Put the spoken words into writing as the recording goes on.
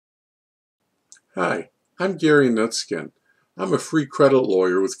Hi, I'm Gary Nutskin. I'm a free credit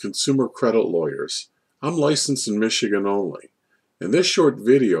lawyer with Consumer Credit Lawyers. I'm licensed in Michigan only. In this short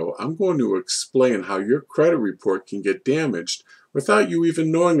video, I'm going to explain how your credit report can get damaged without you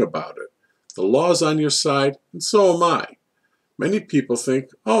even knowing about it. The law is on your side, and so am I. Many people think,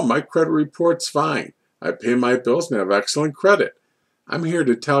 oh, my credit report's fine. I pay my bills and have excellent credit. I'm here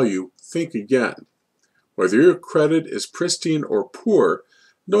to tell you, think again. Whether your credit is pristine or poor,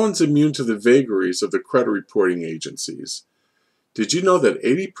 no one's immune to the vagaries of the credit reporting agencies. Did you know that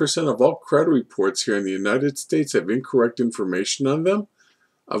 80% of all credit reports here in the United States have incorrect information on them?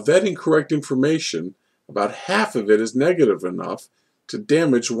 Of that incorrect information, about half of it is negative enough to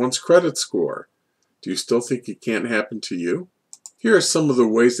damage one's credit score. Do you still think it can't happen to you? Here are some of the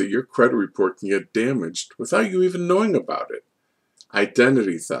ways that your credit report can get damaged without you even knowing about it.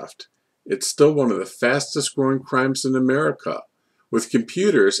 Identity theft. It's still one of the fastest growing crimes in America. With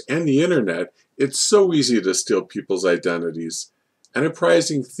computers and the internet, it's so easy to steal people's identities.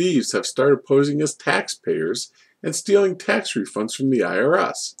 Enterprising thieves have started posing as taxpayers and stealing tax refunds from the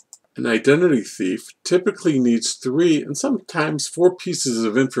IRS. An identity thief typically needs 3 and sometimes 4 pieces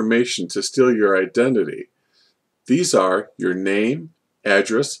of information to steal your identity. These are your name,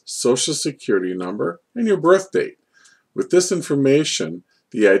 address, social security number, and your birth date. With this information,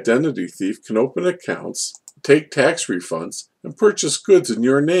 the identity thief can open accounts, take tax refunds, and purchase goods in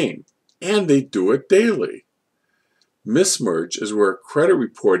your name. And they do it daily. Mismerge is where a credit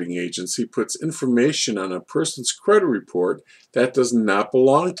reporting agency puts information on a person's credit report that does not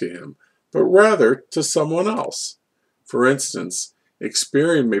belong to him, but rather to someone else. For instance,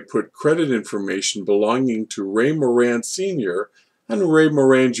 Experian may put credit information belonging to Ray Moran Sr. on Ray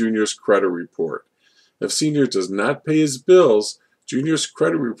Moran Jr.'s credit report. If Sr. does not pay his bills, Jr.'s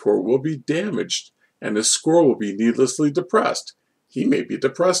credit report will be damaged and his score will be needlessly depressed. He may be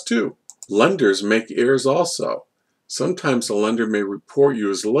depressed too. Lenders make errors also. Sometimes a lender may report you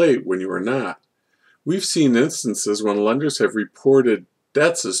as late when you are not. We've seen instances when lenders have reported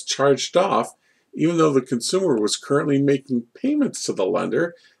debts as charged off even though the consumer was currently making payments to the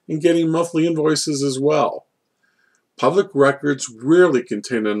lender and getting monthly invoices as well. Public records rarely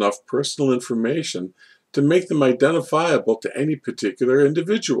contain enough personal information to make them identifiable to any particular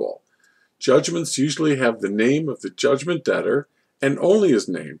individual. Judgments usually have the name of the judgment debtor and only his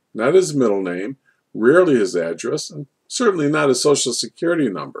name, not his middle name, rarely his address, and certainly not his social security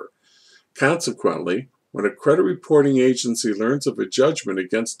number. Consequently, when a credit reporting agency learns of a judgment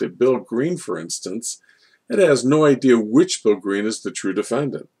against a Bill Green, for instance, it has no idea which Bill Green is the true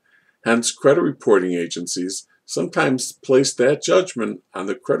defendant. Hence, credit reporting agencies sometimes place that judgment on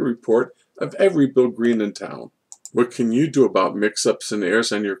the credit report of every Bill Green in town. What can you do about mix-ups and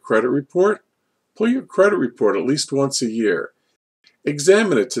errors on your credit report? Pull your credit report at least once a year.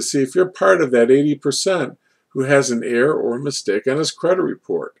 Examine it to see if you're part of that 80% who has an error or mistake on his credit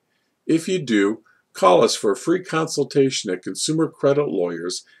report. If you do, call us for a free consultation at Consumer Credit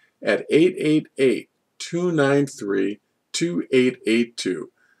Lawyers at 888-293-2882.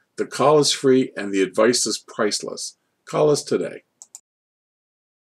 The call is free and the advice is priceless. Call us today.